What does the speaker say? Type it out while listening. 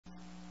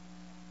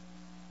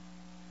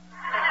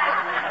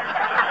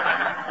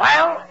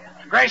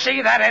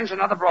Gracie, that ends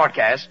another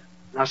broadcast.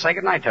 Now say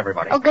goodnight to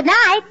everybody. Oh, good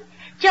night.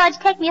 George,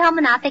 take me home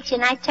and I'll fix you a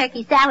nice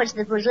turkey sandwich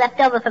that was left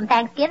over from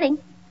Thanksgiving.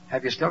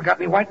 Have you still got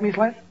any white meat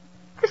left?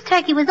 This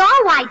turkey was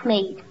all white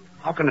meat.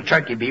 How can a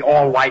turkey be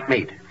all white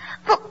meat?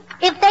 Well,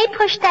 if they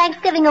push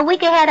Thanksgiving a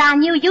week ahead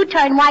on you, you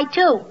turn white,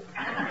 too. Well,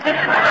 good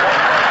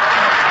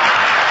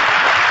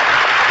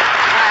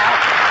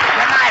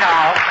night,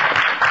 all.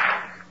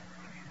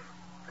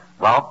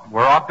 Well,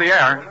 we're off the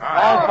air.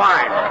 Oh,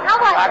 fine.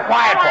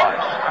 Quiet, boys.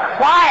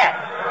 Quiet.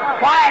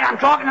 Quiet, I'm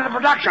talking to the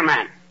production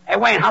man. Hey,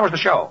 Wayne, how was the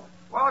show?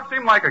 Well, it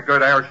seemed like a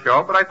good air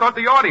show, but I thought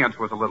the audience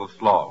was a little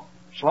slow.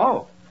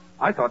 Slow?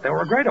 I thought they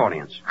were a great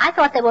audience. I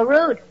thought they were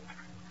rude.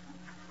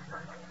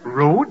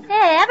 Rude?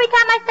 Yeah, every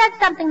time I said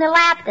something, they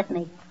laughed at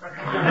me.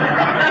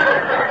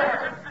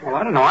 Well,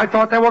 I don't know. I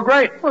thought they were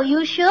great. Well,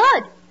 you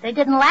should. They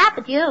didn't laugh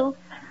at you.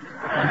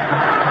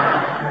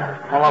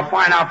 Well, I'll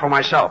find out for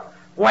myself.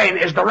 Wayne,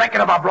 is the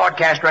record of our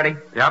broadcast ready?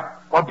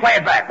 Yep. Well, play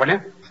it back, will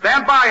you?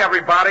 Stand by,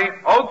 everybody.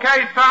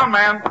 Okay, sound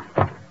man.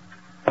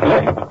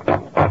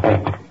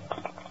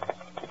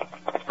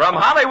 From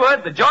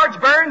Hollywood, the George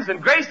Burns and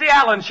Gracie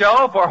Allen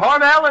Show for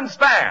Hormel and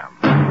Spam.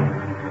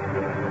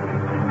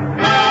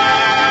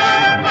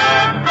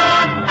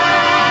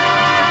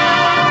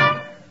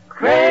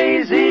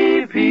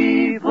 Crazy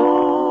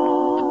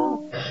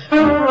people.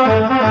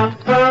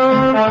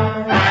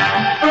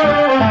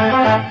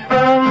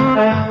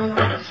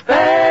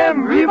 Spam,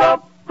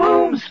 rebop,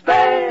 boom,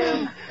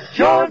 spam.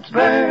 George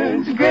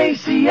Burns and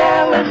Gracie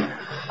Allen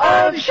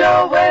on the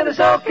show with his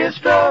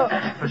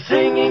orchestra for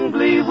singing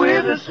glee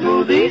with a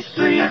smoothie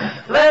street.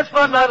 Last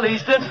but not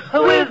least,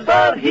 with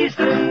Bud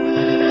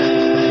Heaston.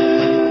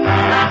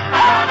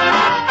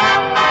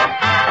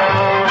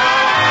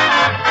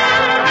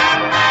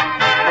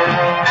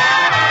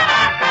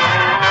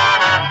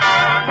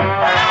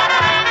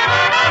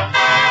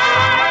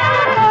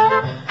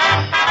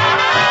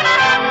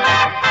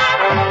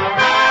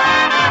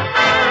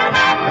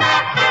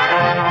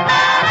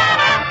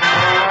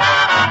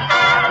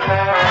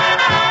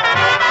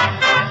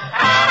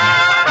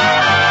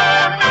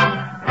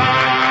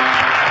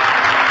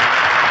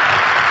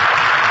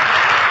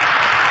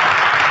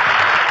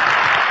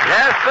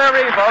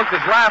 Folks,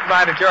 it's laugh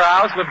night at your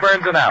house with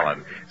Burns and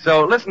Allen.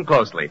 So listen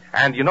closely.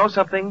 And you know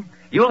something?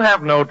 You'll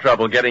have no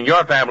trouble getting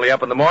your family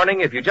up in the morning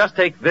if you just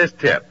take this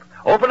tip.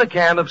 Open a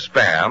can of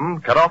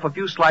Spam, cut off a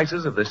few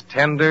slices of this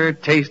tender,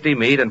 tasty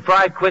meat, and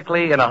fry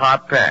quickly in a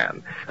hot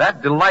pan.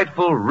 That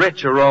delightful,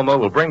 rich aroma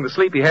will bring the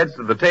sleepyheads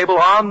to the table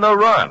on the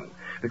run.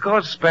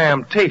 Because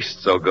Spam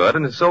tastes so good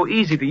and is so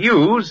easy to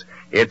use,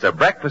 it's a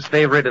breakfast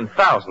favorite in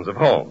thousands of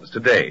homes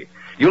today.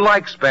 You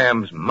like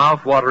Spam's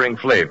mouth-watering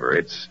flavor,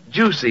 its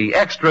juicy,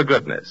 extra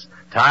goodness.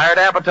 Tired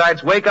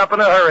appetites wake up in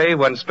a hurry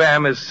when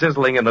Spam is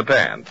sizzling in the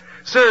pan.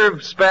 Serve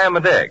Spam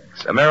and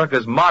eggs,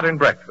 America's modern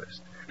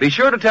breakfast. Be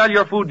sure to tell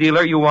your food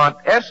dealer you want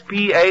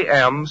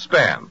S-P-A-M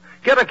Spam.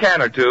 Get a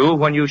can or two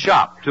when you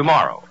shop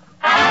tomorrow.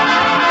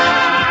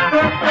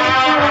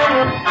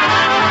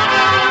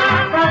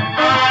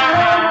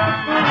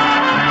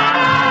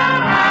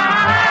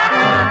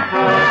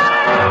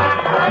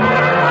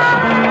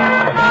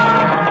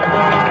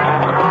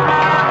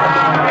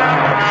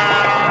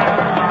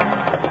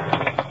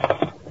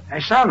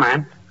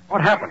 Soundman,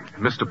 what happened?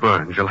 Mr.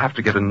 Burns, you'll have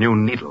to get a new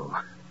needle.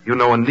 You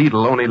know, a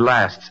needle only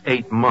lasts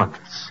 8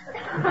 months.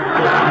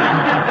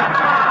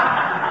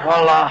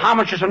 Well, how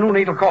much does a new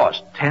needle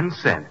cost? 10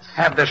 cents.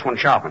 Have this one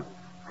sharpened.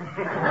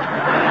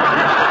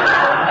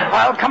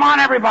 Well, come on,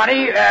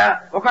 everybody.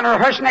 We're going to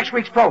rehearse next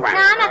week's program.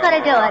 No, I'm not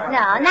going to do it.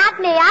 No, not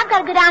me. I've got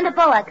to go down to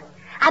Bullock's.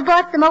 I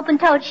bought some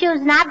open-toed shoes,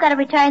 and I've got to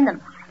return them.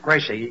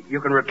 Gracie,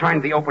 you can return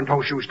the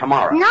open-toe shoes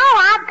tomorrow. No,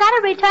 I've got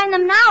to return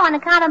them now on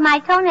account of my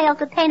toenails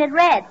are painted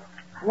red.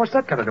 What's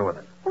that got to do with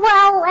it?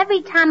 Well,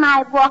 every time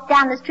I walk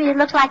down the street, it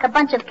looks like a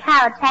bunch of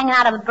carrots hanging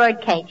out of a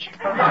birdcage.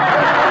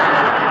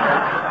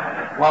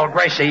 Well,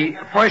 Gracie,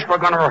 first we're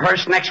going to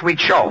rehearse next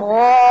week's show.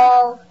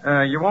 Oh.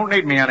 You won't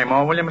need me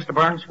anymore, will you, Mr.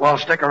 Burns? Well,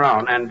 stick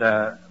around. And,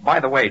 by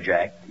the way,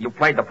 Jack, you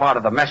played the part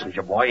of the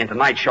messenger boy in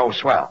tonight's show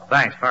swell.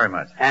 Thanks very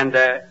much. And,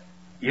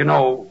 you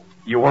know,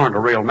 you weren't a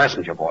real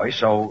messenger boy,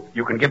 so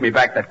you can give me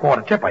back that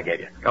quarter tip I gave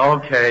you.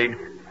 Okay.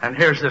 And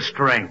here's the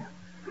string.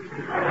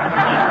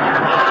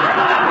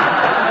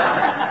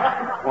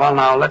 Well,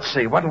 now, let's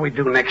see. What do we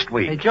do next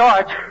week? Hey,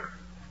 George.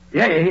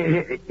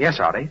 Yes,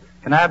 Artie.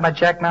 Can I have my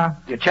check now?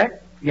 Your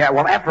check? Yeah,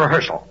 well, after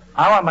rehearsal.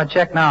 I want my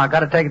check now. I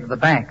got to take it to the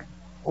bank.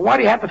 Well, why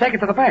do you have to take it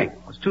to the bank?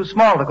 It's too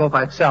small to go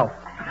by itself.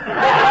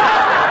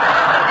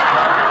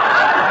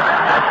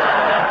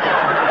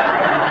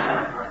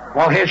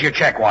 Well, here's your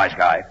check, wise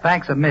guy.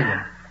 Thanks a million.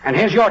 And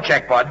here's your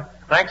check, Bud.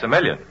 Thanks a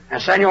million.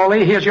 And Senor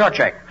Lee, here's your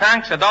check.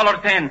 Thanks,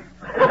 $1.10.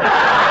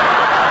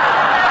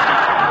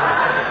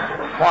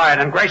 Quiet.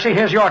 And Gracie,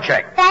 here's your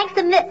check. Thanks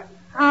a million.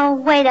 Oh,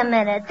 wait a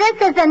minute. This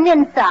is an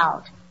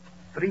insult.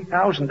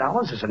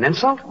 $3,000 is an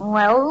insult?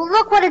 Well,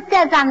 look what it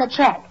says on the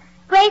check.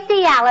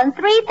 Gracie Allen,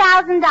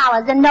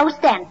 $3,000 and no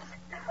cents.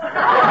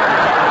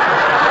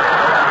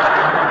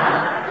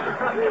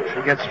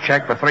 She gets a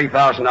check for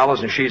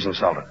 $3,000 and she's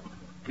insulted.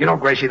 You know,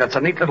 Gracie, that's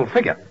a neat little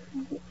figure.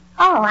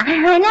 Oh, I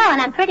know,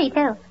 and I'm pretty,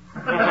 too.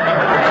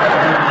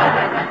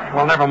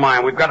 Well, never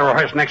mind. We've got to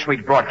rehearse next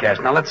week's broadcast.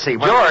 Now, let's see.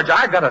 George,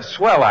 I've got a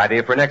swell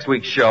idea for next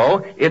week's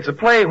show. It's a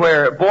play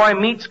where boy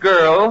meets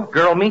girl,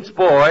 girl meets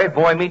boy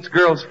meets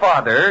girl's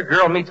father,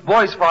 girl meets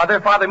boy's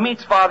father, father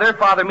meets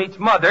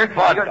mother.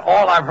 But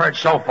all I've heard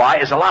so far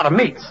is a lot of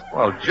meats.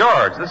 Well,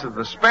 George, this is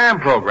the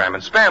Spam program,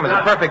 and Spam is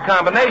a perfect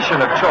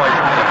combination of choice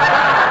meats.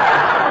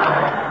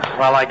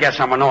 Well, I guess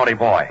I'm a naughty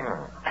boy.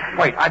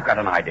 Wait, I've got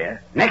an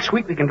idea. Next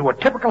week we can do a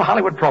typical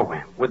Hollywood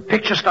program with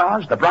picture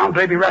stars, the Brown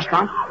Derby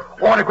restaurant,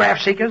 autograph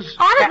seekers.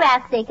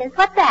 Autograph seekers?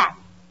 What's that?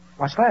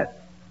 What's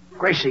that?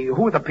 Gracie,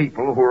 who are the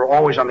people who are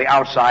always on the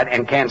outside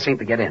and can't seem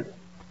to get in?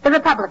 The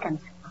Republicans.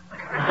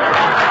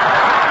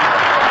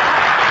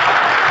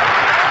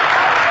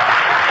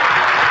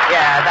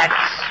 Yeah,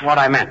 that's what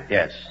I meant,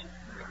 yes.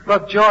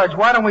 Look, George,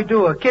 why don't we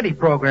do a kiddie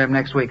program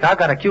next week? I've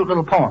got a cute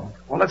little poem.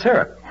 Well, let's hear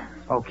it.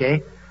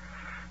 Okay.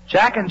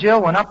 Jack and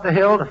Jill went up the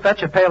hill to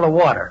fetch a pail of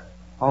water.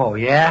 Oh,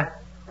 yeah?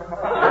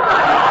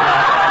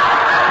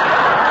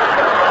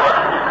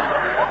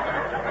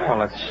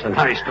 Well, it's a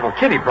nice little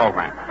kiddie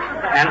program.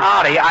 And,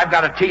 Artie, I've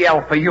got a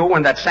TL for you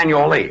and that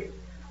Senor Lee.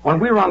 When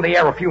we were on the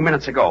air a few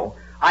minutes ago,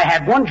 I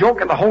had one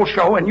joke in the whole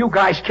show, and you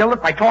guys killed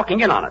it by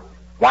talking in on it.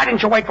 Why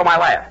didn't you wait for my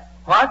laugh?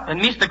 What? The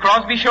Mr.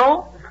 Crosby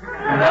show?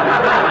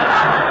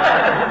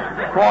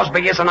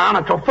 Crosby isn't on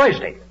until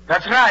Thursday.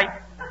 That's right.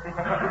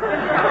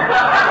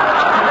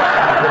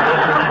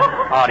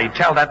 Artie,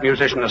 tell that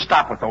musician to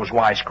stop with those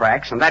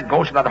wisecracks, and that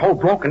goes for that whole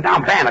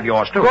broken-down band of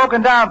yours, too.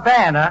 Broken down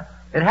band, huh?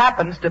 It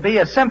happens to be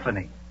a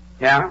symphony.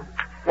 Yeah?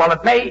 Well,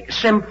 it may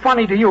seem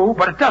funny to you,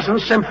 but it doesn't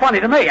seem funny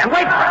to me. And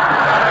wait for it.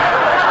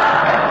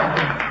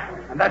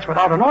 And that's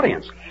without an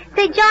audience.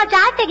 Say, George,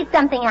 I figured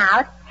something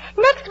out.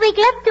 Next week,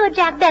 let's do a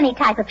Jack Benny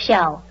type of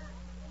show.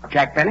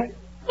 Jack Benny?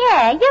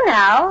 Yeah, you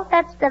know.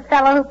 That's the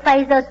fellow who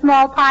plays those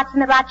small parts in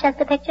the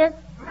Rochester pictures.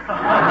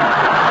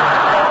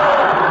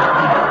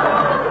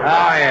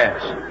 Oh,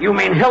 yes. You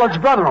mean Hillard's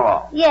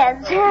brother-in-law?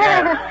 Yes.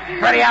 Yeah.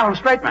 Freddie Allen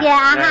Straightman.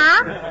 Yeah,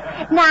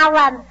 uh-huh. Now,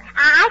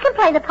 I can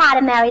play the part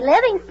of Mary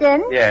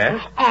Livingston.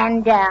 Yes.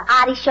 And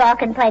Artie Shaw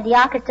can play the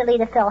orchestra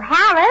leader, Phil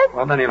Harris.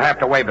 Well, then he'll have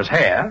to wave his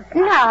hair.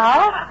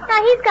 No,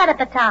 he's got a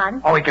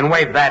baton. Oh, he can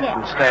wave that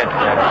instead.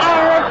 And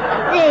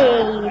let's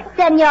see.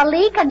 Senor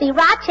Lee can be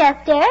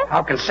Rochester.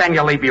 How can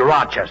Senor Lee be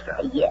Rochester?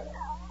 Yeah.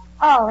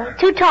 Oh,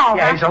 too tall.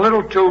 Yeah, he's a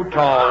little too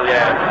tall,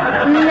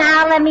 yeah.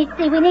 Now, let me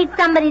see. We need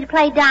somebody to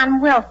play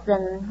Don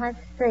Wilson. Let's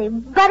see.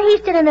 Bud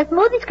Easton and the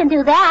Smoothies can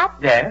do that.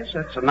 Yes,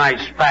 that's a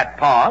nice fat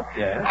part,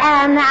 yes.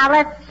 And now,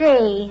 let's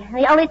see.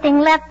 The only thing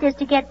left is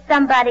to get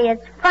somebody as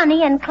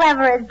funny and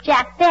clever as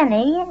Jack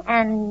Benny,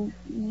 and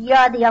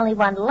you're the only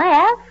one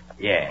left.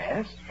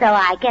 Yes. So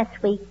I guess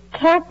we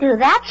can't do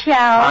that show.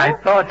 I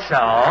thought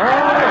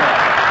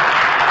so.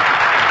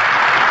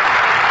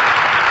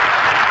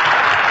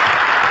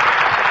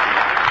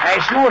 Hey,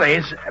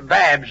 Smoothies,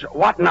 Babs,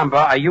 what number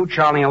are you,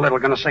 Charlie, and Little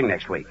going to sing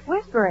next week?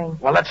 Whispering.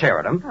 Well, let's hear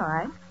it, All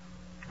right.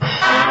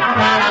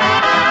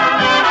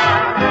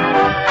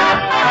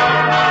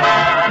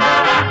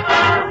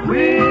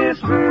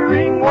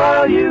 Whispering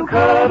while you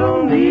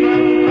cuddle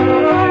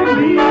near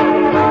me.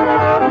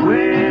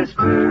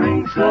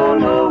 Whispering so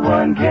no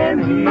one can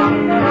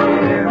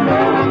hear me.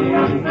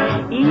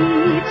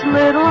 Each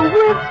little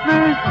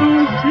whisper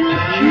seems to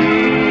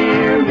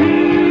cheer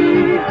me.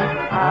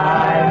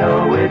 I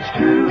know it's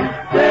true,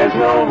 there's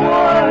no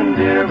one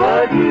dear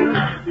but you.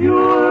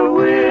 You're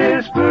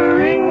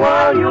whispering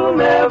while you'll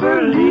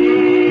never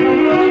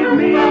leave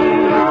me.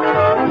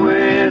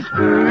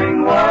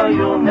 Whispering while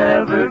you'll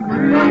never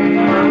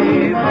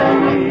grieve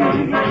me.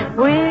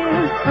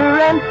 Whisper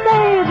and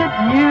say that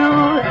you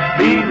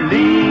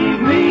believe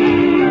me.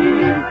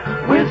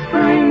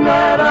 Whispering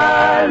that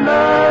I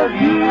love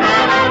you.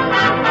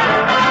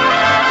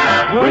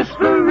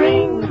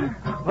 Whispering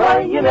why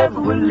you never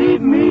will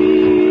leave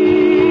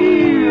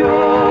me.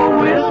 Oh,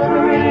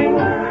 whispering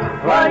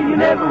why you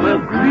never will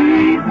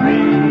grieve me.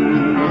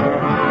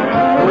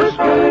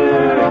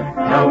 Whisper,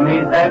 tell me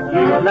that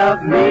you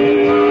love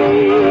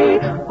me.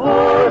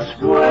 Or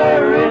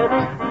swear it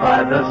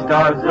by the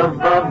stars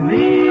above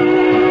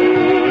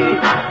me.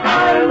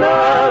 I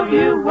love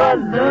you, I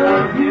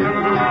love you.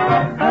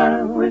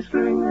 I'm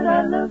whispering that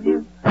I love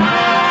you.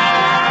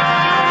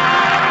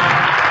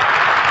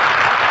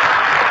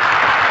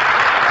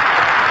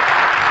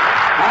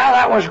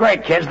 That was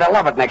great, kids. They'll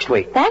love it next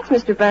week. Thanks,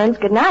 Mr. Burns.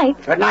 Good night.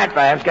 Good night,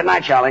 Babs. Good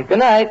night, Charlie. Good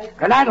night.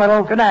 Good night,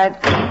 Little. Good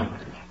night.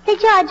 Say,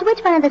 George, which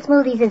one of the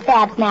Smoothies is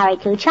Babs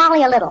married to,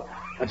 Charlie or Little?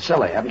 That's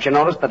silly. Haven't you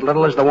noticed that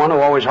Little is the one who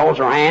always holds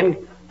her hand,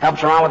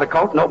 helps her on with the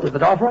coat, and opens the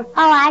door for her? Oh,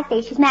 I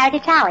see. She's married to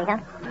Charlie, huh?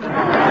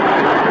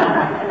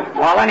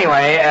 Well,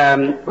 anyway,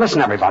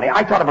 listen, everybody.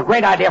 I thought of a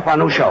great idea for a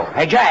new show.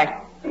 Hey,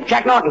 Jack.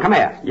 Jack Norton, come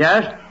here.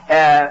 Yes?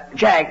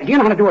 Jack, do you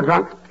know how to do a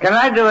drunk? Can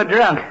I do a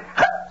drunk?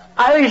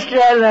 I used to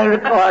have that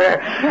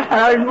recorder, and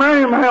I was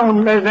minding my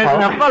own business,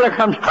 and a fella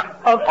comes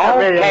up to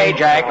me. Okay,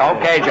 Jack.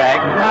 Okay, Jack.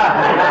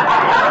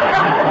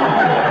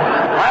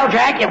 Well,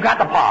 Jack, you've got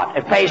the part.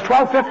 It pays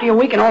 $12.50 a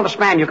week and all the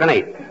spam you can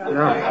eat.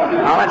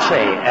 Now, let's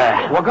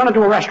see. We're going to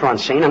do a restaurant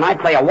scene, and I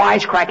play a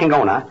wisecracking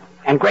owner.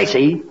 And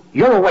Gracie,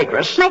 you're a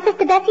waitress. My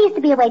sister Bessie used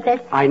to be a waitress.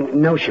 I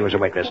know she was a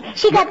waitress.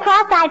 She got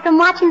cross-eyed from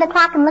watching the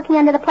clock and looking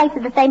under the plates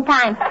at the same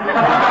time.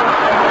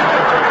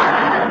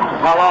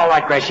 Well, all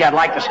right, Gracie, I'd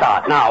like to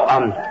start. Now,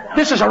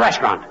 this is a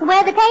restaurant. Where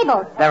are the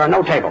tables? There are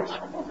no tables.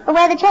 Where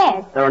are the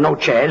chairs? There are no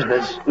chairs.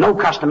 There's no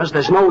customers.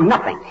 There's no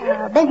nothing.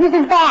 Business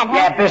is bad, huh?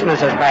 Yeah,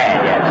 business is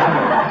bad,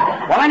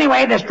 yes. Well,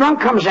 anyway, this drunk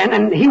comes in,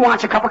 and he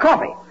wants a cup of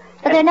coffee.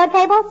 But there are no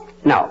tables?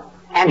 No.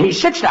 And he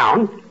sits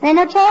down. There are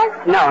no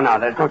chairs? No,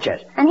 there's no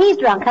chairs. And he's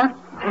drunk, huh?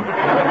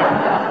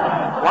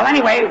 Well,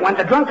 anyway, when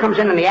the drunk comes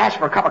in and he asks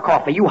for a cup of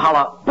coffee, you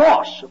holler,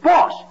 boss,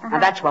 boss.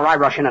 And that's where I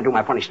rush in and do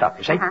my funny stuff,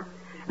 you see?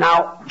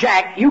 Now,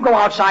 Jack, you go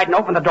outside and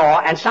open the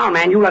door, and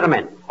Soundman, you let him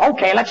in.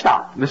 Okay, let's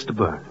start. Mr.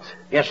 Burns.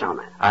 Yes,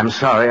 Soundman. I'm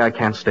sorry I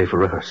can't stay for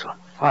rehearsal.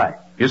 Why?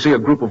 You see, a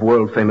group of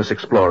world-famous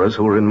explorers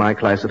who were in my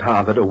class at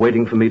Harvard are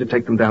waiting for me to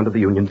take them down to the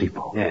Union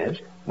Depot. Yes.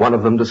 One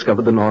of them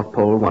discovered the North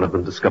Pole, one of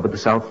them discovered the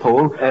South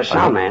Pole.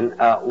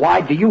 Soundman,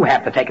 why do you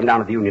have to take them down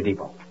to the Union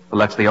Depot? Well,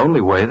 that's the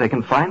only way they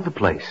can find the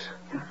place.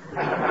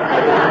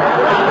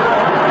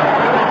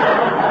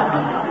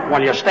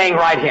 Well, you're staying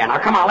right here. Now,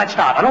 come on, let's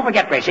start. And don't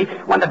forget, Gracie,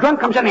 when the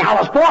drunk comes in and he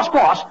hollers, boss,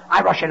 boss,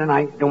 I rush in and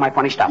I do my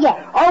funny stuff. Yes.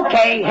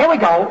 Okay, here we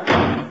go.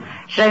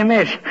 Say,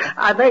 miss,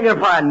 I beg your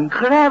pardon.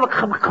 Could I have a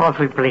cup of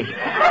coffee, please?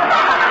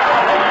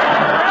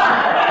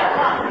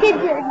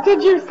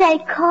 Did you say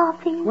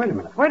coffee? Wait a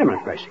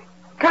minute, Gracie.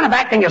 What kind of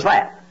acting is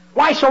that?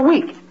 Why so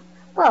weak?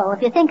 Well,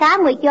 if you think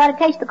I'm weak, you ought to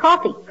taste the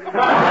coffee.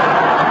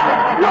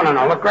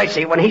 No. Look,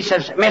 Gracie, when he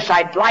says, miss,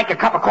 I'd like a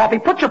cup of coffee,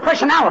 put your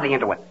personality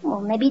into it. Well,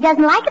 maybe he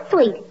doesn't like it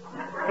sweet.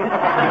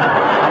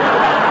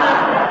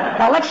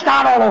 Now, let's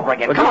start all over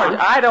again. Well, Come George,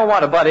 on. I don't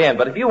want to butt in,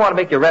 but if you want to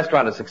make your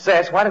restaurant a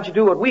success, why don't you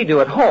do what we do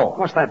at home?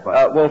 What's that,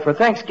 Bud? Well, for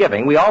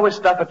Thanksgiving, we always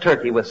stuff a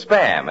turkey with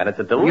Spam, and it's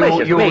a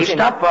delicious You meat.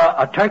 stuff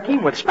a turkey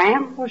with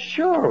Spam? Well,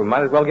 sure. We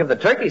might as well give the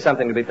turkey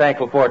something to be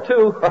thankful for,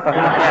 too.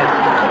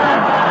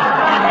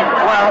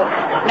 Well,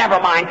 never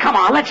mind. Come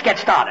on, let's get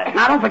started.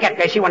 Now, don't forget,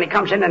 Gracie, when he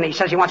comes in and he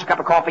says he wants a cup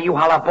of coffee, you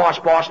holler, boss,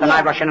 boss, then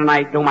I rush in and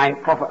I do my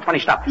funny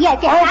stuff. Yes,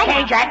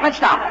 Okay, Jack, let's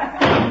start.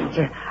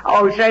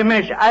 Oh, say,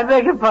 miss, I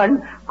beg your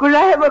pardon. Could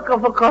I have a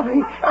cup of coffee?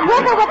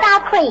 With or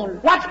without cream?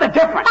 What's the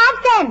difference?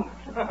 5 cents.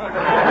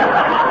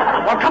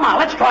 Well, come on,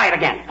 let's try it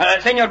again.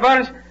 Senor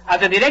Burns,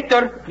 as a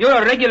director, you're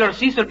a regular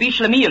Cecil B.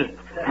 Schlemiel.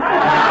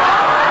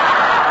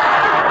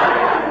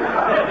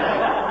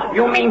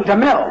 You mean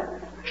DeMille.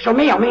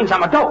 Schlemiel means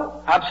I'm a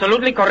dope.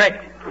 Absolutely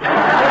correct.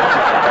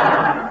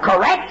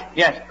 Correct?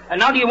 Yes. And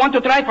now do you want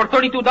to try it for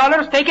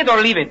 $32? Take it or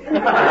leave it.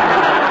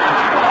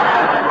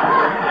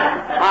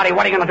 Marty,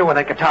 what are you going to do with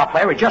that guitar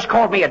player? He just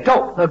called me a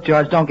dope. Look,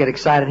 George, don't get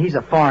excited. He's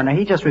a foreigner.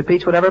 He just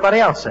repeats what everybody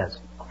else says.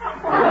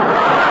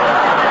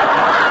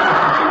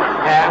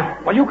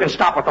 Yeah? Well, you can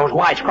stop with those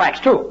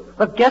wisecracks, too.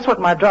 Look, guess what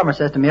my drummer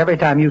says to me every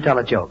time you tell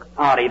a joke?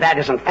 Artie, that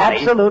isn't funny.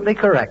 Absolutely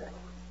correct.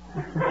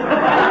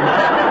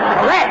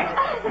 Correct?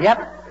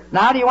 Yep.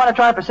 Now, do you want to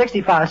try for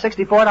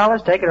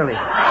 $64? Take it or leave it.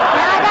 No,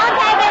 don't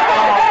take it.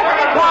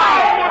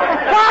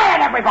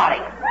 Quiet, everybody.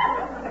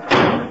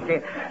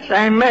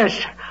 Say,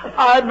 miss,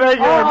 I beg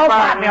your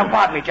pardon.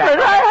 Pardon me, Jack. Could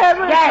I have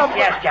a Yes, cup-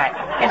 yes, Jack.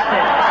 It's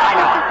I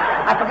know.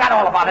 I forgot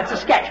all about it. It's a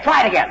sketch.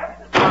 Try it again.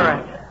 All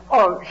right.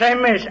 Oh, say,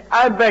 miss,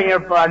 I beg your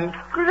pardon.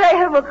 Could I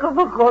have a cup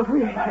of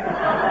coffee?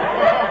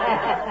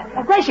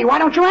 Well, Gracie, why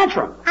don't you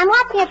answer him? I'm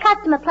watching a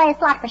customer play a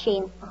slot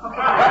machine.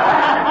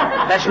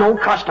 There's no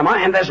customer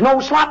and there's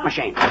no slot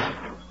machine.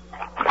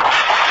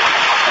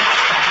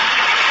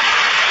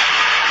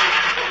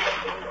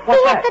 What's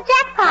He that? hit the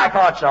jackpot. I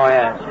thought so,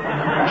 yes.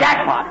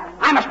 Jackpot.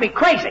 I must be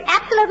crazy.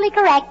 Absolutely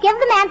correct. Give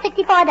the man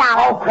 $64.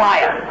 Oh,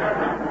 quiet.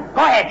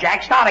 Go ahead,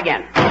 Jack. Start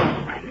again.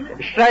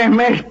 Say,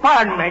 miss,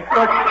 pardon me.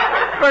 Could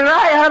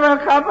I have a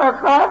cup of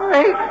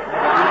coffee?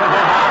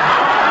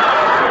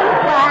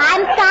 Well,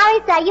 I'm sorry,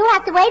 sir. You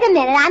have to wait a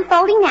minute. I'm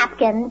folding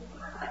napkins.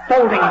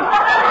 Folding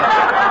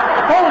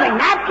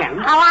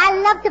napkins? Oh, I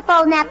love to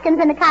fold napkins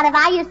in the cot if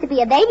I used to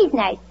be a baby's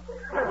nurse.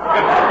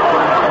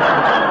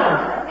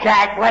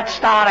 Jack, let's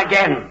start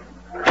again.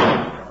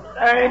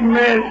 Hey,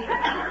 miss,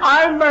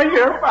 I beg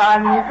your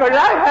pardon. Could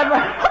I have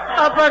a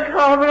cup of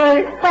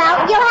coffee?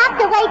 Well, you'll have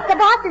to wait. The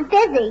boss is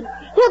busy.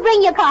 He'll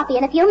bring your coffee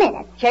in a few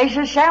minutes.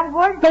 Chasing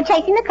Sanford? They're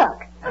chasing the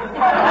cook.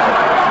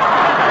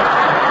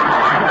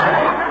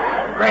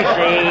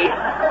 Gracie,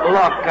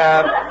 look,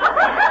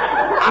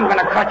 I'm going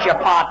to cut your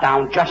part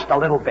down just a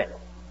little bit.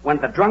 When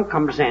the drunk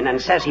comes in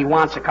and says he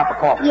wants a cup of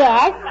coffee,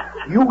 Yes?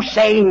 you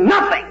say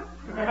nothing.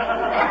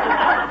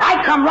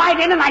 I come right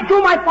in and I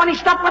do my funny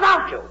stuff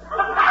without you.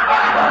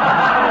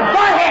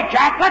 Go ahead,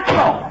 Jack. Let's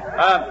go.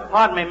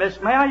 Pardon me, miss.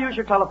 May I use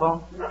your telephone?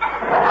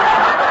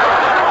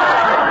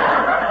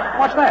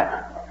 What's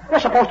that? You're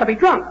supposed to be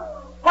drunk.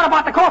 What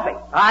about the coffee?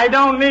 I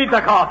don't need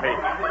the coffee.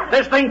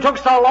 This thing took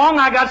so long,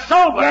 I got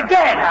sober. You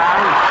did,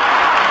 huh?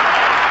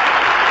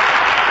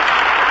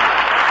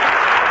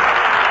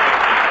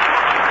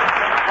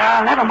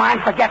 Never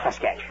mind. Forget the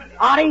sketch.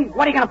 Artie,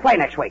 what are you going to play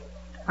next week?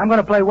 I'm going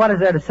to play What Is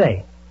There to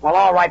Say. Well,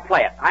 all right,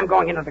 play it. I'm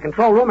going into the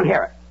control room and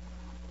hear it.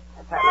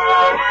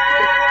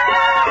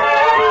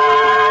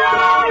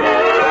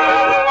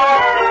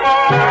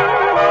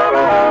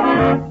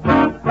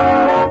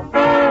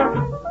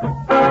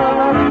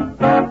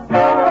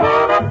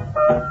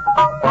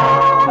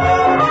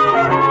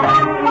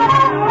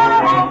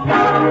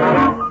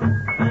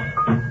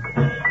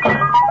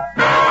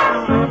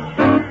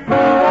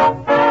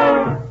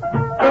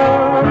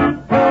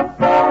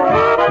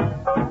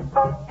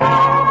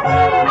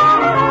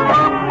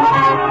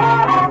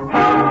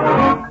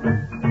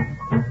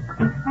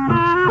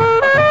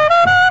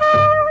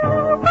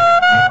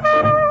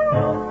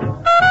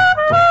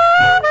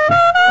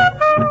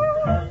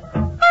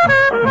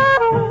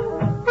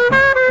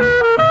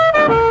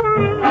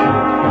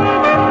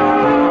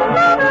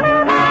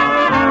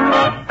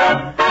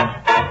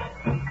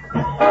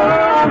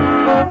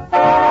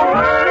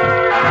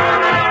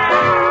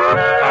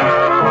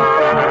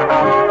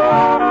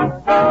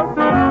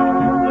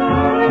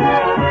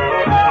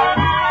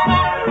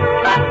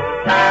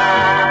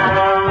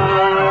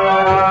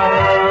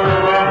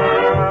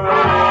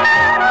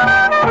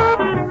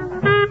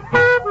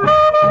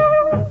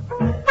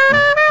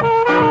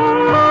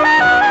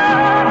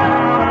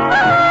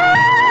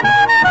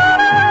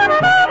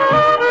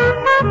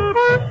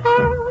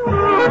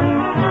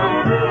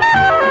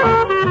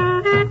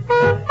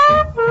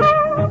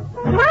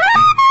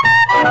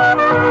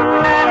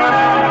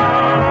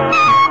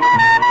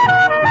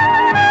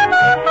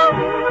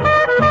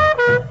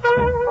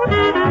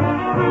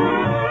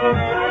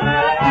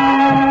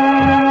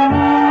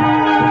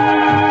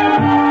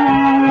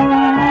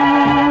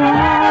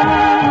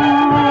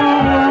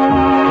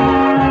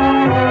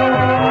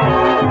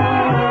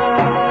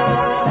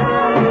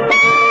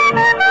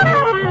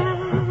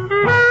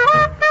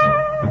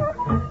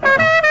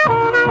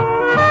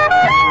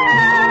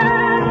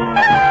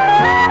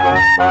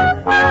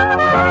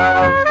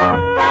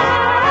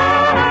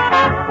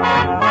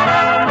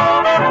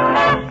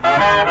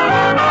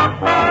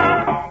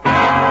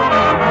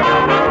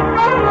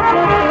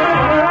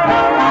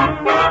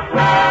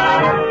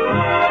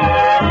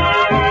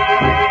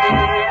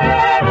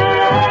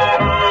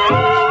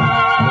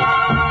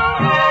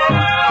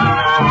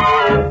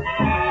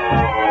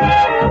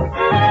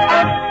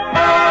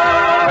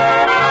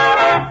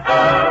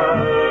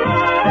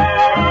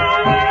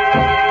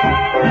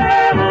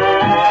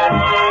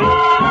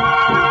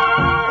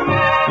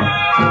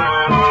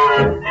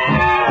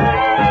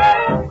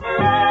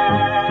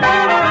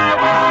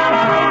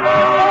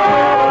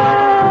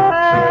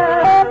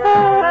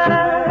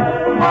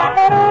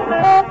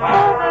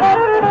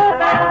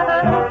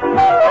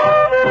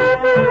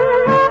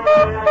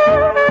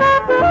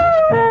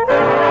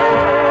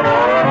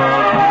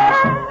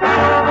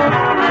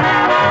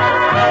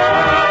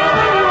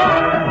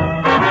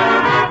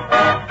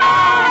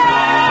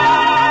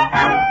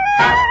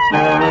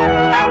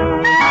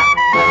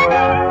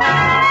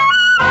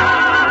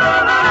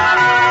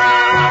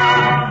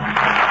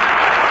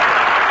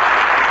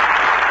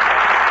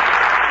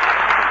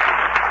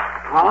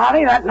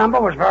 That number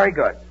was very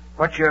good.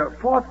 But your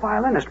fourth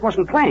violinist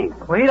wasn't playing.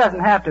 Well, he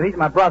doesn't have to. He's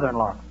my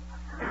brother-in-law.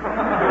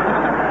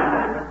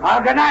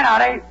 Well, good night,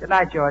 Artie. Good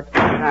night, George.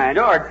 Good night.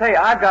 George, say,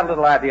 I've got a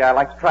little idea I'd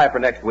like to try for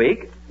next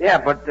week. Yeah,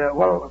 but,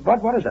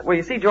 what is it? Well,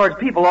 you see, George,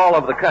 people all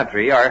over the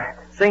country are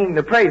singing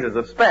the praises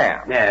of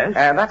Spam. Yes.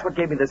 And that's what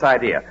gave me this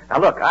idea. Now,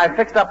 look, I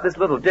fixed up this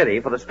little ditty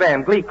for the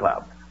Spam Glee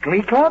Club.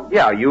 Glee Club?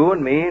 Yeah, you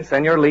and me,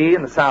 Senor Lee,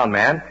 and the sound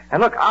man.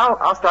 And look,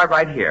 I'll start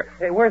right here.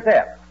 Hey, where's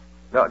F?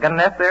 Got an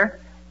F there?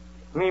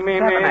 Me, me.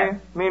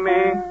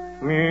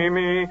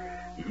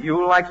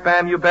 You like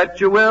Spam, you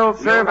bet you will.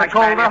 Serve a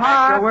colder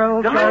hot.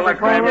 Delicious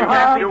flavor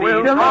hot. You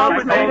will.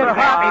 Always made it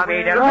hot.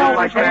 You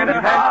like Spam,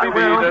 you bet you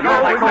will.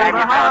 Always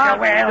colder hot.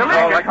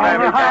 Delicious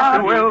flavor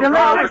hot.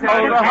 Always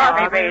colder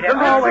hot.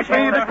 Delicious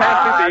flavor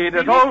hot.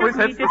 It always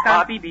hits the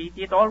spot.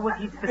 It always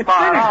hits the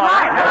spot.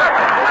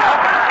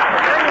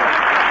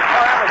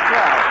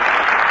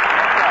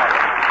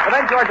 Well,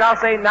 then, George, I'll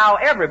say now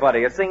everybody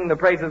is singing the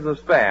praises of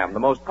Spam, the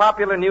most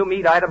popular new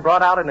meat item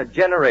brought out in a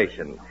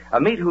generation. A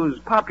meat whose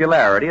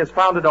popularity is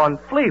founded on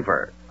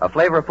flavor, a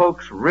flavor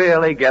folks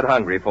really get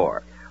hungry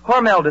for.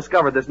 Hormel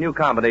discovered this new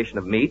combination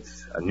of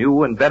meats, a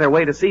new and better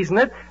way to season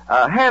it,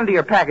 a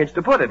handier package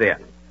to put it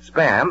in.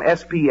 Spam,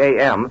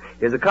 S-P-A-M,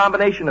 is a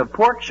combination of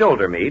pork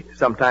shoulder meat,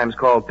 sometimes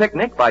called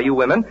picnic by you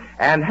women,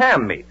 and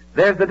ham meat.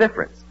 There's the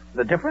difference.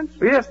 The difference?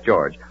 Yes,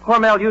 George.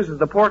 Hormel uses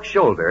the pork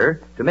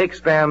shoulder to make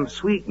Spam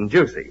sweet and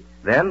juicy.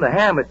 Then the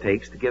ham it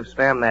takes to give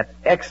Spam that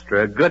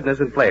extra goodness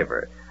and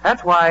flavor.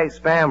 That's why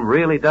Spam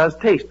really does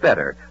taste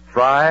better,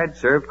 fried,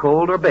 served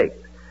cold, or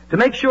baked. To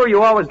make sure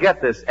you always get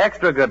this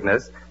extra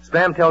goodness,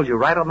 Spam tells you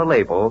right on the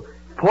label,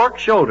 pork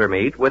shoulder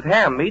meat with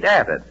ham meat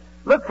added.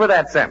 Look for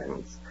that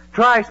sentence.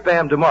 Try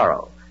Spam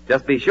tomorrow.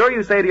 Just be sure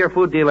you say to your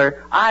food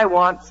dealer, I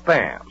want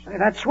Spam. Hey,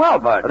 that's swell,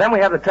 Bud. Then we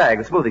have the tag,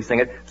 the smoothies sing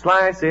it.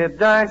 Slice it,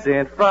 dice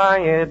it, fry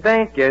it,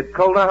 bake it,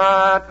 cold or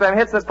hot. Spam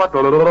hits the spot.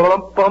 Oh,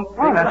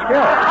 that's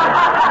good.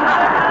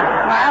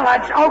 Well,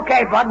 that's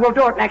okay, Bud. We'll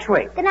do it next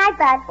week. Good night,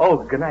 Bud. Oh,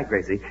 good night,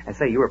 Gracie. And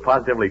say, you were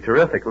positively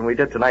terrific when we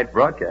did tonight's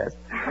broadcast.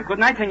 Good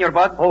night, Senor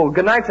Bud. Oh,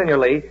 good night, Senor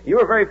Lee. You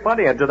were very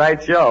funny on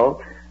tonight's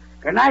show.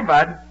 Good night,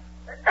 Bud.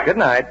 Good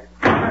night.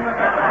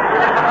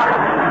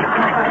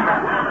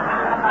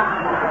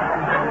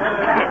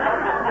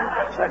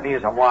 Certainly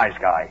is a wise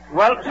guy.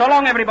 Well, so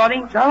long,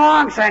 everybody. So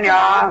long,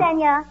 senor.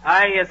 Senor.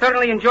 I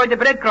certainly enjoyed the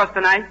bread crust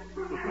tonight.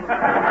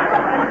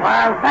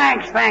 Well,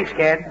 thanks,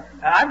 kid.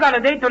 I've got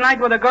a date tonight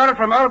with a girl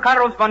from Earl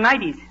Carroll's Von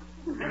Nighties.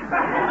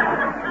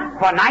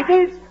 For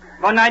nighties?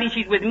 One nighty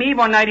she's with me,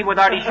 one nighty with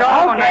Artie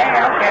Shaw. Okay.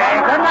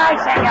 Good night,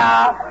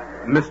 senor.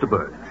 Mr.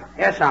 Burns,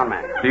 Yes,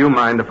 soundman. do you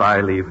mind if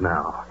I leave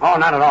now? Oh,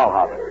 not at all,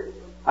 Howard.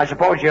 I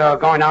suppose you're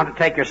going down to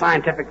take your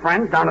scientific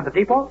friends down to the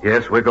depot?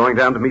 Yes, we're going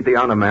down to meet the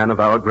honor man of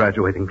our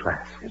graduating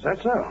class. Is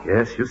that so?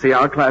 Yes, you see,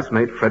 our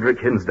classmate, Frederick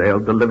Hinsdale,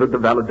 delivered the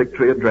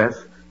valedictory address.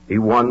 He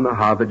won the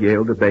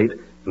Harvard-Yale debate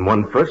and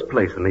won first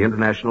place in the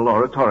International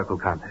Oratorical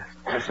Contest.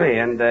 I see,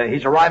 and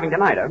he's arriving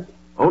tonight, huh?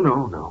 Oh,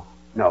 no.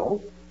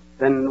 No.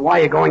 Then why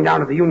are you going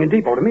down to the Union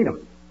Depot to meet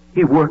him?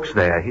 He works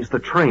there. He's the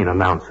train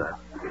announcer.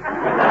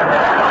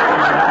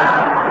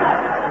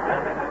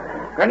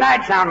 Good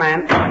night,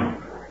 soundman.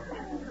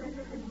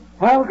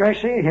 Well,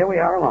 Gracie, here we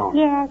are alone.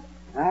 Yes.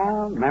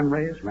 Ah,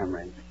 memories.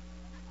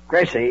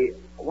 Gracie,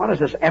 what does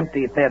this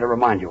empty theater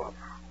remind you of?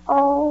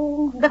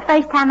 Oh, the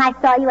first time I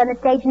saw you on the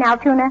stage in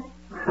Altoona.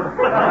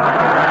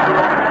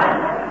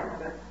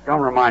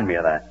 Don't remind me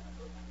of that.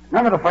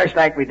 Remember the first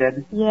act we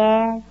did?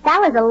 Yes, that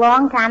was a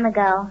long time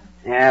ago.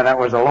 Yeah, that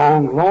was a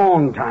long,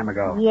 long time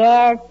ago.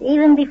 Yes,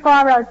 even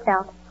before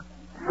Roosevelt.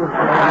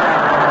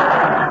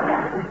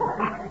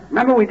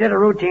 Remember we did a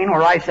routine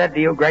where I said to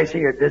you, Gracie,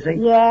 you're dizzy?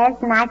 Yes,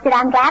 and I said,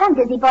 I'm glad I'm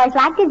dizzy. Boys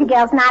like dizzy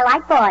girls, and I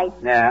like boys.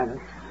 Yeah,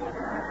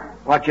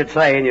 that's what you'd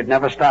say, and you'd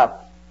never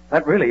stop.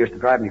 That really used to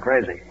drive me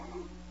crazy.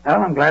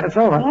 Well, I'm glad it's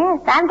over.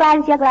 Yes, I'm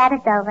glad that you're glad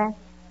it's over.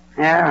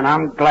 Yeah, and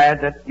I'm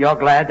glad that you're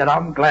glad that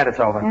I'm glad it's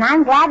over. And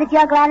I'm glad that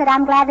you're glad that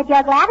I'm glad that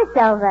you're glad it's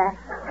over.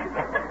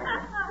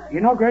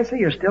 You know, Gracie,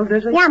 you're still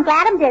dizzy? Yeah, I'm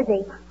glad I'm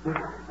dizzy.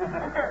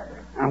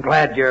 I'm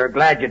glad you're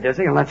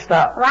dizzy, and let's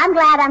stop. Well, I'm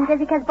glad I'm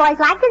dizzy because boys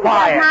like dizzy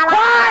girls, and I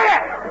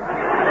like...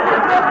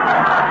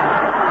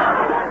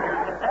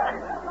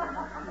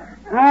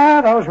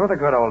 Ah, those were the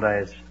good old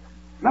days.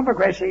 Remember,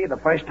 Gracie, the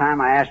first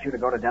time I asked you to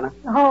go to dinner?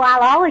 Oh,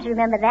 I'll always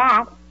remember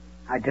that.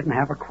 I didn't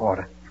have a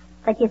quarter.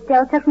 But you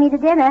still took me to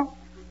dinner.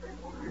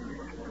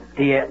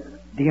 Do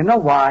you know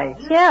why?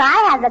 Sure,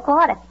 I had the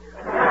quarter.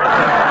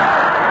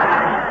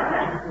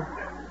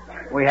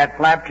 We had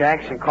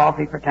flapjacks and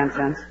coffee for 10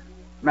 cents.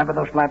 Remember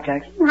those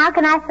flapjacks? How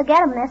can I forget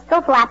them? They're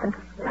still flapping.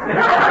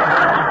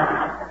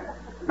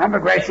 Remember,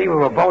 Gracie, we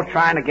were both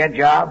trying to get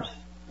jobs.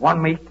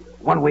 1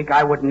 week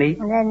I wouldn't eat.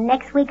 And then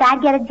next week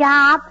I'd get a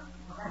job.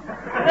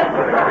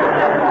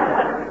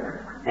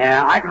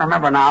 Yeah, I can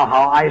remember now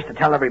how I used to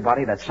tell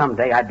everybody that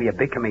someday I'd be a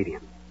big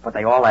comedian. But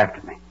they all laughed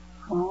at me.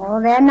 Oh,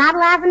 they're not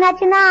laughing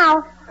at you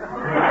now.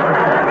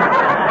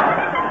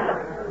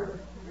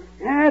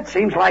 Yeah, it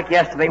seems like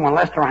yesterday when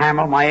Lester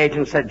Hamill, my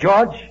agent, said,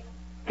 George,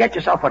 get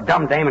yourself a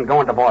dumb dame and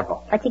go into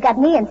vaudeville. But you got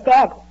me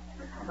instead.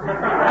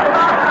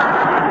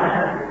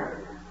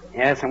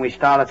 Yes, and we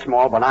started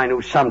small, but I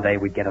knew someday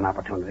we'd get an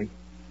opportunity.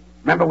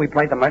 Remember we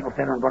played the Myrtle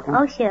Theater in Brooklyn?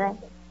 Oh, sure.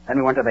 Then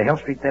we went to the Hill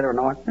Street Theater in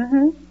North.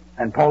 Mm-hmm.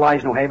 And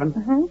Poli's New Haven.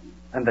 Mm-hmm.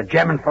 And the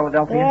Gem in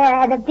Philadelphia.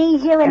 Yeah, the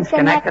Bijou in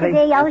Schenectady.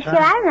 Oh, That's sure,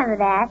 right. I remember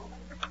that.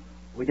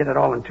 We did it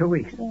all in 2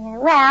 weeks. Yeah,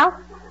 well,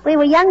 we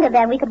were younger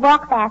then. We could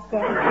walk faster.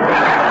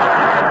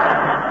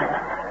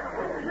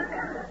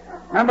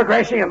 Remember,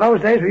 Gracie, in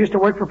those days we used to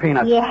work for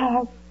peanuts.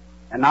 Yes.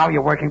 And now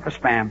you're working for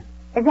Spam.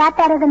 Is that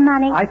better than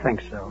money? I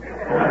think so.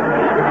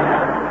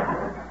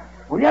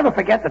 Will you ever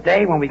forget the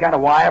day when we got a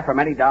wire from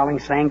Eddie Darling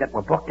saying that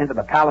we're booked into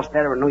the Palace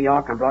Theater in New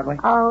York on Broadway?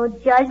 Oh,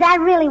 George,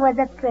 that really was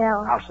a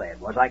thrill. I'll say it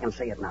was. I can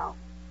see it now.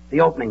 The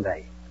opening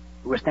day.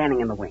 We were standing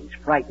in the wings,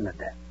 frightened to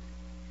death.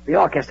 The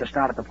orchestra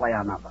started to play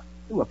our number.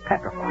 We were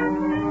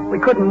petrified. We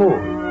couldn't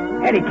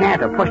move. Eddie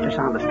Cantor pushed us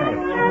on the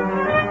stage.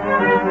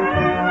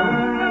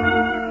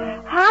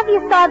 Have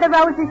you saw the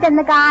roses in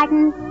the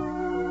garden?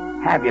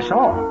 Have you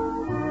saw?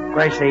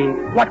 Gracie,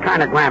 what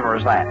kind of grammar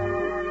is that?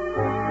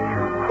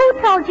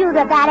 Who told you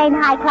that ain't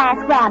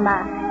high-class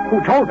grammar?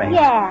 Who told me?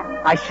 Yeah.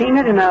 I seen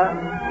it in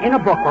a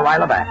book where I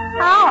live at.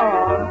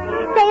 Oh.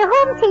 Say,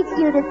 whom teaches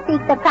you to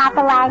speak the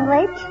proper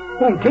language?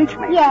 Whom teach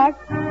me? Yes.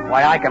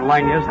 Why, I can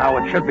learn you how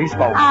it should be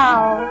spoken.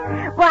 Oh.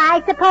 Well,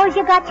 I suppose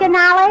you got your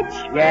knowledge?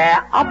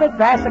 Yeah, a bit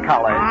vast of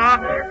colors.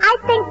 I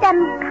think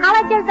them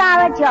colleges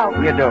are a joke.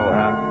 You do,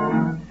 huh?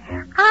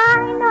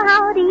 I know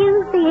how to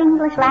use the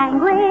English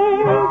language,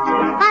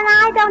 and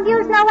I don't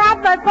use no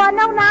adverb for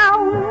no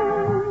noun.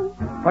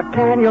 But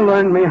can you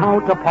learn me how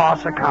to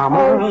parse a comma?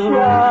 Oh,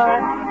 sure.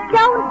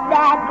 Don't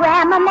that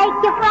grammar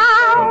make you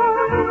frown?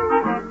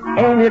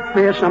 Ain't it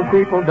fair some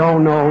people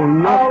don't know Oh,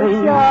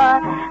 nothing?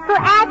 sure. For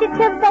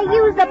adjectives, they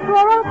use the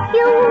plural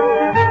Q.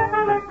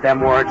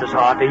 Them words is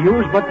hard to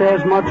use, but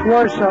there's much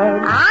worse.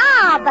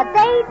 Ah, but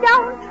they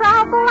don't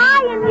trouble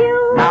I and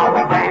you. Now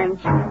we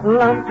dance.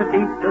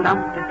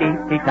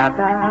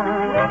 Lump-a-dee-da-dee-da-da.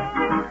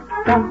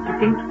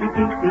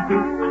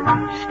 Lump-a-dee-dee-dee-dee-dee.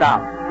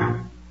 Stop.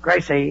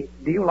 Gracie,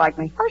 do you like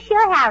me? Oh,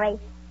 sure, Harry.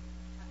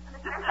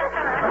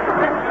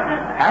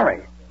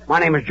 Harry, my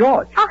name is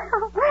George. Oh,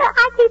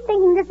 I keep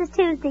thinking this is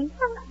Tuesday.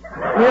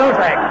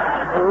 Music.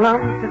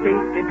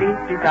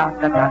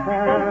 Lump-a-dee-dee-dee-da-da-da.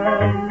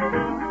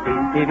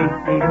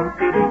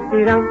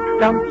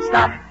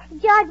 Stop.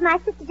 George, my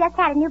sister just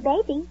had a new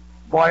baby.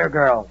 Boy or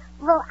girl?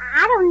 Well,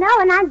 I don't know,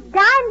 and I'm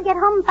dying to get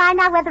home and find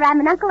out whether I'm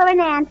an uncle or an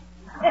aunt.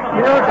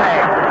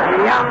 Music.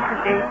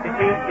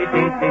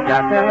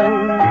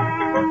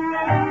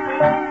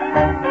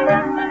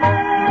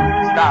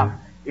 Stop.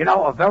 You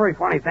know, a very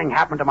funny thing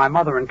happened to my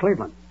mother in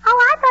Cleveland.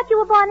 Oh, I thought you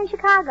were born in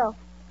Chicago.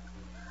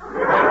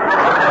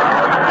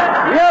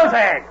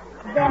 Music.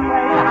 Them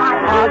were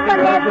hard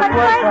people never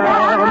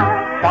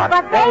work,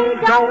 but they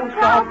don't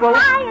trouble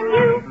I and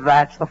you.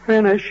 That's the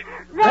finish.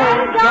 They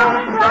don't trouble I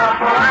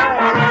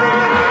and you.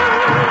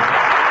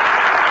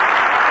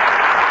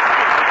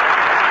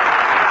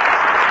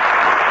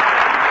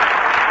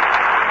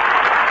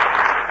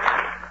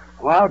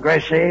 Well,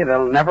 Gracie,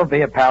 there'll never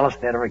be a Palace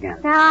Theater again.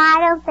 No, I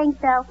don't think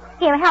so.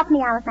 Here, help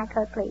me out with my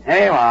coat, please.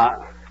 Here you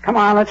are. Come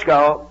on, let's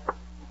go.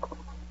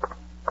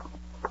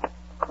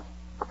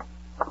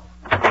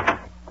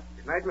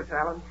 Good night, Miss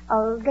Allen.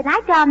 Oh, good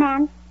night, doll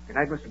man. Good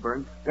night, Mr.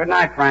 Burns. Good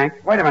night, Frank.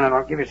 Wait a minute,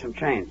 I'll give you some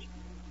change.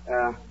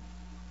 That's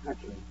a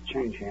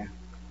change here.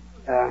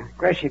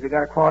 Gracie, have you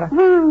got a quarter?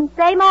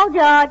 Same old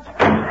George.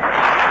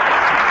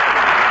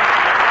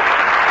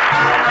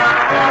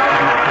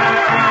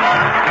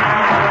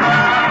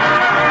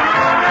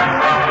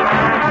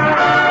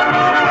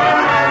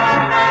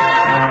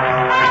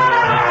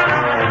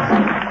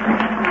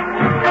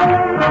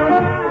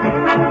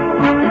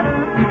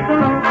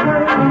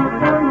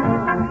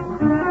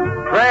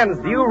 Friends,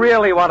 do you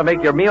really want to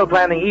make your meal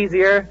planning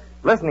easier?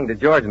 Listening to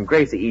George and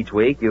Gracie each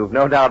week, you've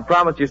no doubt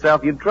promised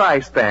yourself you'd try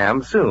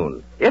Spam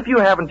soon. If you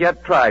haven't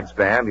yet tried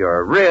Spam,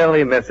 you're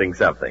really missing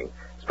something.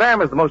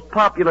 Spam is the most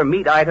popular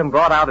meat item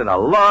brought out in a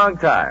long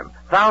time.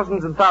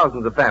 Thousands and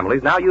thousands of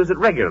families now use it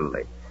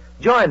regularly.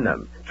 Join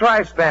them.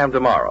 Try Spam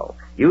tomorrow.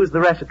 Use the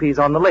recipes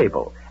on the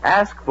label.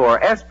 Ask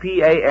for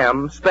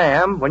S-P-A-M,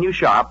 Spam, when you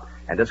shop,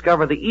 and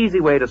discover the easy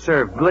way to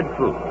serve good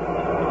food.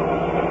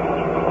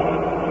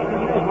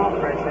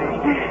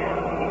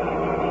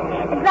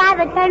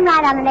 Driver, turn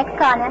right on the next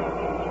corner.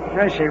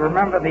 Gracie,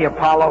 remember the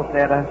Apollo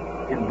Theater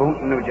in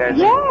Boonton, New Jersey?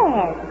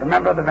 Yes.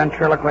 Remember the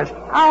ventriloquist?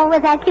 Oh,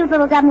 with that cute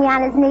little dummy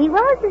on his knee.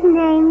 What was his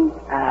name?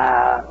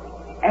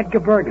 Edgar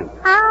Bergen.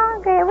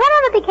 Oh, good.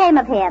 Whatever became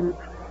of him?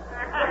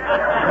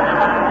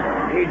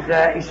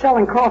 He's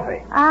selling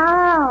coffee.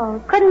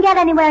 Oh, couldn't get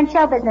anywhere in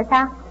show business,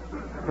 huh?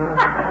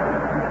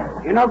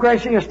 You know,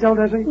 Gracie, you're still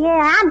dizzy?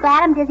 Yeah, I'm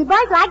glad I'm dizzy.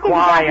 Boys like dizzy.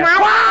 Quiet. Boys not.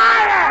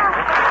 Quiet!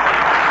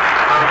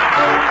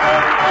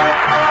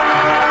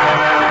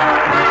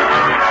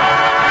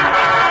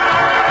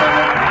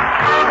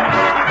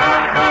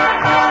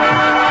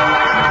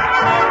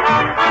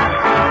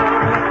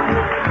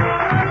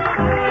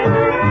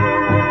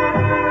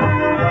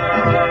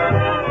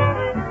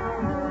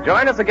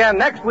 Join us again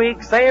next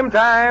week, same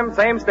time,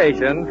 same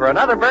station, for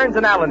another Burns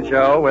and Allen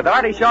show with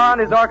Artie Shaw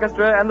and his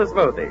orchestra and the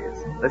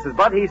Smoothies. This is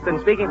Bud Heaston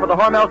speaking for the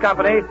Hormel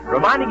Company,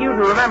 reminding you to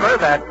remember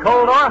that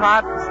cold or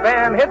hot,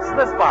 Spam hits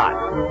the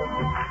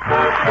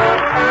spot.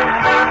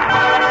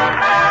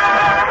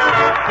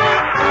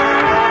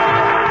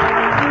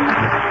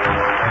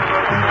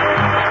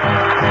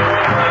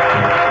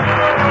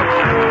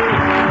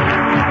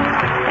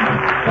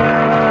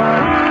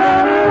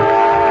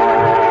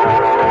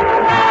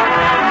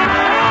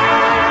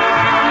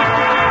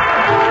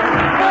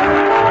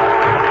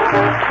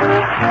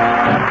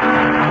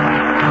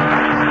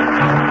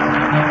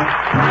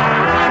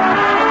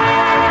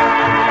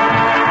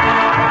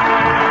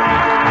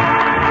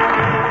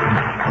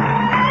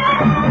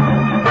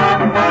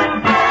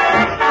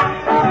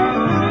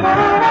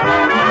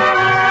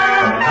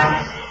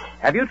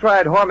 Have you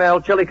tried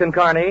Hormel chili con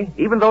carne?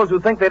 Even those who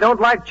think they don't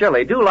like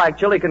chili do like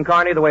chili con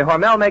carne the way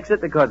Hormel makes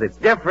it because it's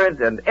different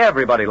and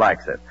everybody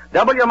likes it.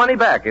 Double your money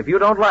back if you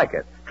don't like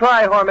it.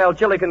 Try Hormel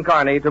chili con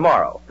carne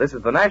tomorrow. This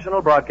is the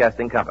National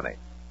Broadcasting Company.